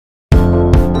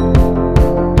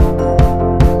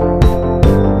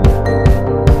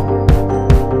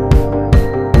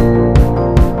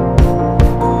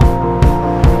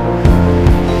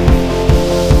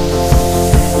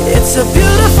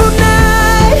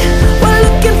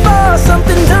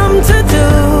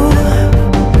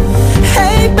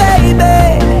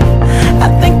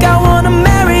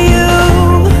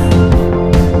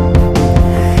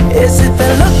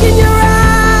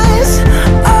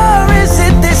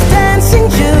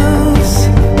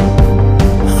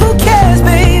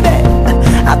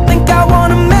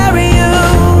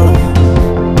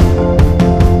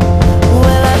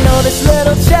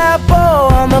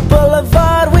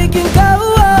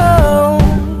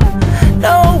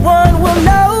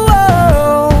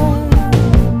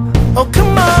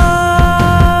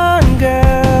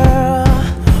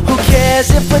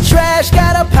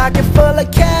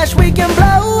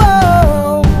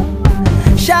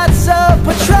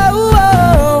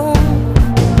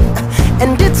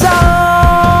And it's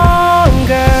on,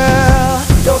 girl.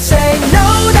 Don't say no,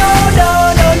 no, no,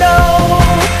 no, no.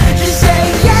 Just say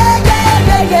yeah, yeah,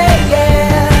 yeah, yeah,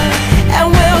 yeah. And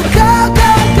we'll go,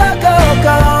 go, go, go,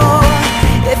 go.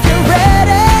 If you're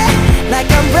ready, like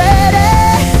I'm ready.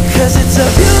 'Cause it's a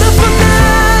beautiful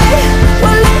night.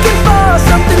 We're looking for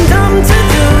something dumb to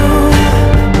do.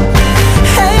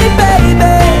 Hey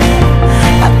baby,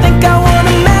 I think I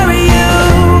wanna marry you.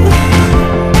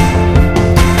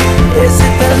 Is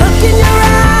it the look in your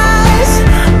eyes,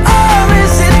 or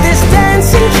is it this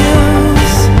dancing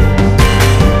juice?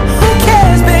 Who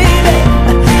cares, baby?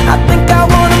 I think I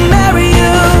wanna marry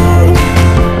you.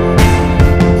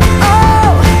 Oh,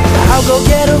 I'll go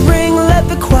get a ring, let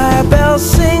the choir bells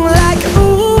sing like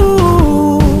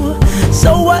ooh. So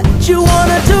what you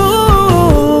wanna do?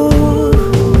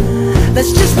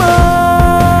 Let's just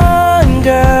run,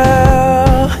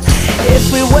 girl. If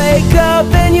we wake up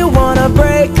and you wanna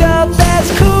break up,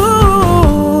 that's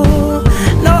cool.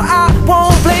 No, I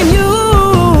won't blame you.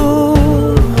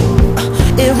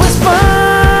 It was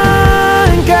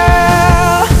fun,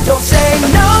 girl. Don't say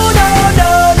no, no,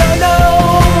 no, no, no.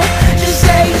 Just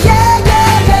say yeah,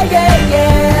 yeah, yeah, yeah,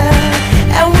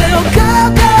 yeah. And we'll go,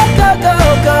 go, go, go,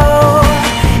 go.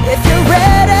 If you're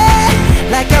ready,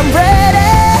 like I'm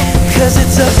ready. 'Cause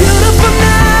it's a beautiful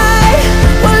night.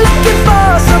 We're looking for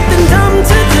something dumb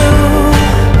to do.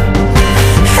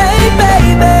 Hey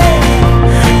baby,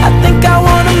 I think I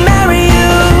wanna marry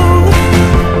you.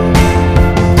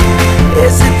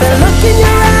 Is it the look in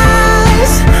your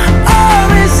eyes, or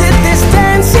is it this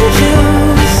dancing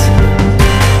juice?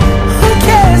 Who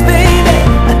cares, baby?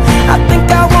 I think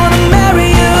I wanna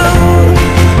marry you.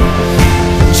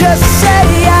 Just say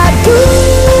I do.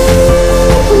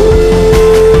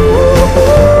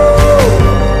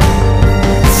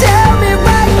 Tell me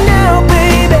right now,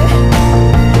 baby.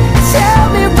 Tell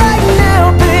me right now,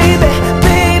 baby.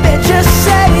 Baby, just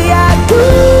say I do.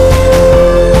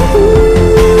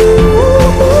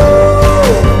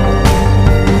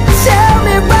 Tell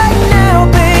me right now,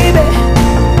 baby.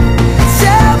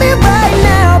 Tell me right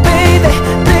now, baby.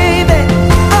 Baby,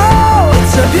 oh,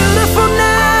 it's a beautiful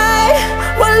night.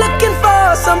 We're looking for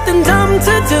something dumb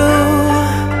to do.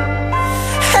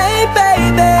 Hey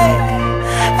baby,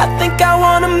 I think I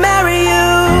wanna marry you.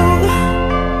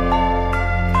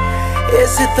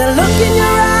 Is it the look in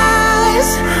your eyes,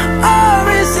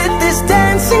 or is it this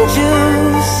dancing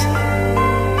juice?